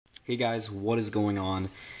Hey guys, what is going on?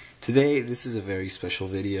 Today, this is a very special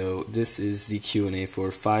video. This is the Q&A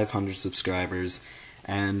for 500 subscribers,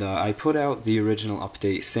 and I put out the original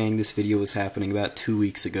update saying this video was happening about 2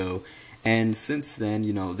 weeks ago, and since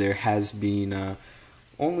then, there has been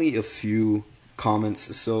only a few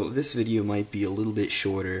comments, so this video might be a little bit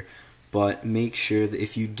shorter, but make sure that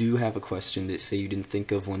if you do have a question that say you didn't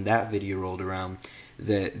think of when that video rolled around,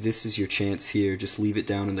 that this is your chance here. Just leave it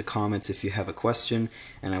down in the comments if you have a question,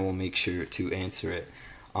 and I will make sure to answer it.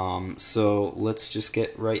 So let's just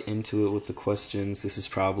get right into it with the questions. This is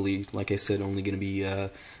probably, like I said, only going to be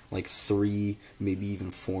like 3, maybe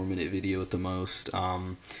even 4-minute video at the most.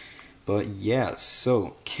 But yeah,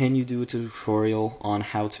 so can you do a tutorial on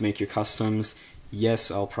how to make your customs? Yes,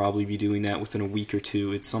 I'll probably be doing that within a week or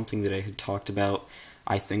two. It's something that I had talked about,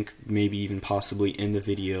 I think maybe even possibly in the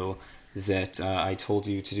video that I told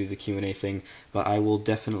you to do the Q&A thing, but I will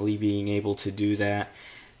definitely being able to do that.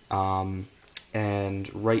 And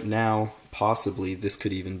right now, possibly, this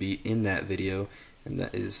could even be in that video, and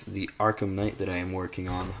that is the Arkham Knight that I am working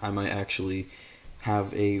on. I might actually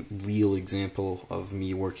have a real example of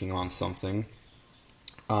me working on something.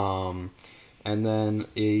 And then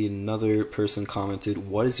another person commented,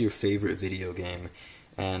 what is your favorite video game?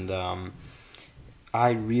 And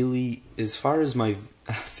I really, as far as my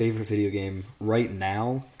favorite video game right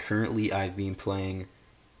now, currently I've been playing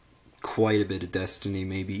quite a bit of Destiny,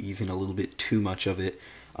 maybe even a little bit too much of it,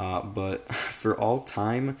 but for all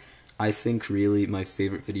time, I think really my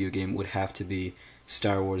favorite video game would have to be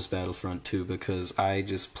Star Wars Battlefront 2, because I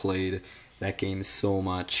just played that game so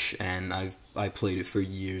much, and I played it for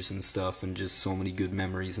years and stuff, and just so many good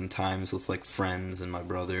memories and times with like friends and my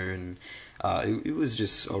brother, and it was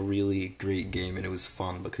just a really great game, and it was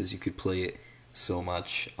fun because you could play it so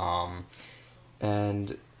much.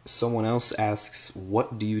 And someone else asks,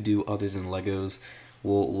 what do you do other than Legos?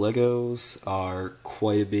 Well, Legos are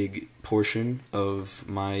quite a big portion of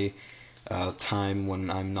my time when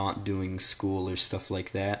I'm not doing school or stuff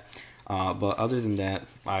like that. But other than that,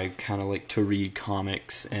 I kind of like to read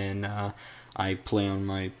comics, and I play on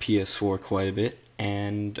my PS4 quite a bit,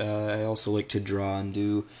 and I also like to draw and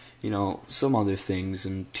do, some other things,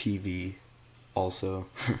 and TV also,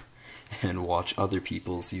 and watch other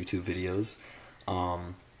people's YouTube videos.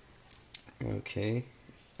 Okay,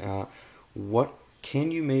 what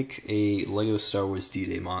can you make a Lego Star Wars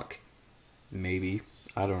D-Day mock? Maybe,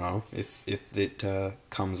 I don't know, if it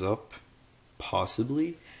comes up,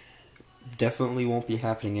 possibly. Definitely won't be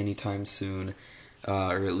happening anytime soon,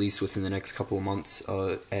 or at least within the next couple of months,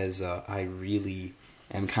 as I really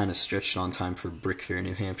am kind of stretched on time for Brick Fair,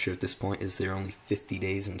 New Hampshire at this point, as there are only 50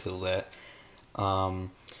 days until that.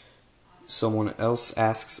 Someone else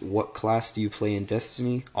asks, what class do you play in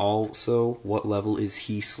Destiny? Also, what level is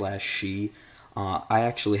he/she? I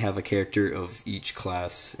actually have a character of each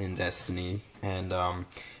class in Destiny, and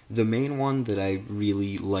the main one that I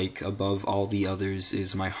really like above all the others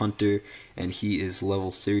is my Hunter, and he is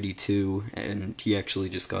level 32, and he actually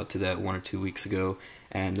just got to that 1 or 2 weeks ago.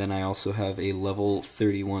 And then I also have a level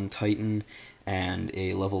 31 Titan and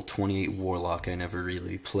a level 28 Warlock. I never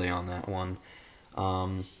really play on that one.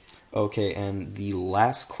 Okay, and the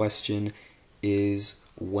last question is,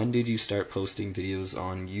 when did you start posting videos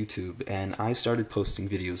on YouTube? And I started posting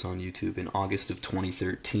videos on YouTube in August of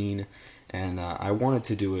 2013. And I wanted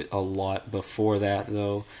to do it a lot before that,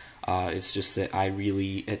 though. It's just that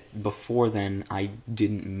before then, I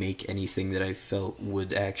didn't make anything that I felt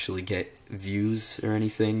would actually get views or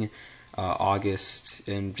anything. August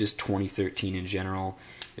and just 2013 in general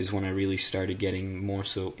is when I really started getting more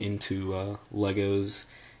so into Legos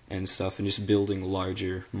and stuff, and just building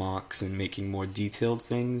larger mocks and making more detailed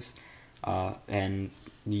things. And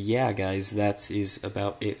yeah, guys, that is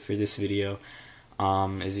about it for this video.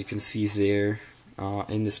 As you can see there,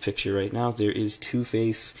 in this picture right now, there is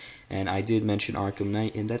Two-Face, and I did mention Arkham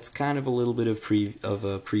Knight, and that's kind of a little bit of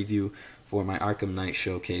a preview for my Arkham Knight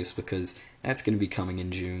showcase, because that's going to be coming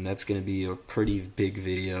in June. That's going to be a pretty big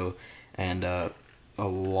video, and a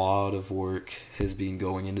lot of work has been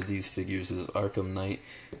going into these figures as Arkham Knight.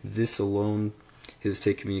 This alone has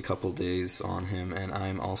taken me a couple days on him, and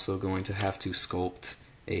I'm also going to have to sculpt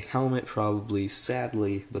a helmet, probably,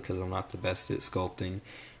 sadly, because I'm not the best at sculpting,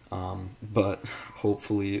 but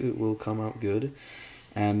hopefully it will come out good.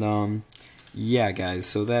 And yeah, guys,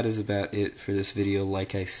 so that is about it for this video,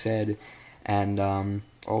 like I said. And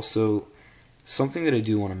also, something that I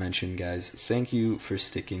do want to mention, guys, thank you for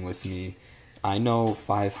sticking with me. I know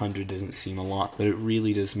 500 doesn't seem a lot, but it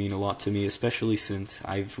really does mean a lot to me, especially since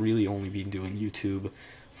I've really only been doing YouTube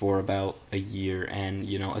for about a year, and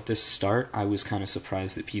at the start I was kind of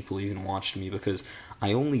surprised that people even watched me, because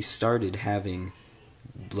I only started having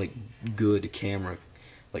like good camera,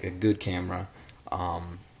 like a good camera,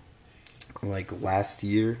 like last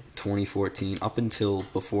year, 2014. Up until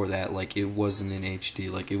before that, like it wasn't in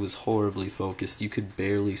HD, like it was horribly focused. You could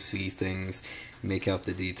barely see things, make out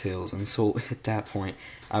the details, and so at that point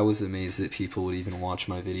I was amazed that people would even watch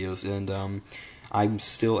my videos. And I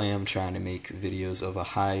still am trying to make videos of a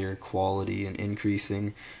higher quality and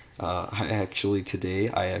increasing. Today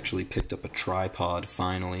I actually picked up a tripod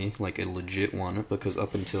finally, like a legit one, because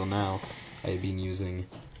up until now I've been using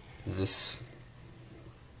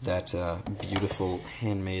that beautiful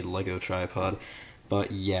handmade Lego tripod.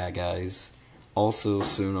 But yeah, guys, also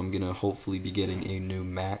soon I'm gonna hopefully be getting a new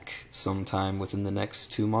Mac sometime within the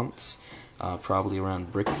next 2 months, probably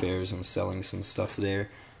around Brick Fairs. I'm selling some stuff there.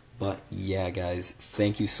 But yeah, guys,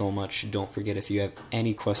 thank you so much. Don't forget, if you have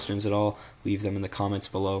any questions at all, leave them in the comments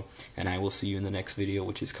below, and I will see you in the next video,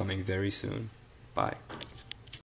 which is coming very soon. Bye.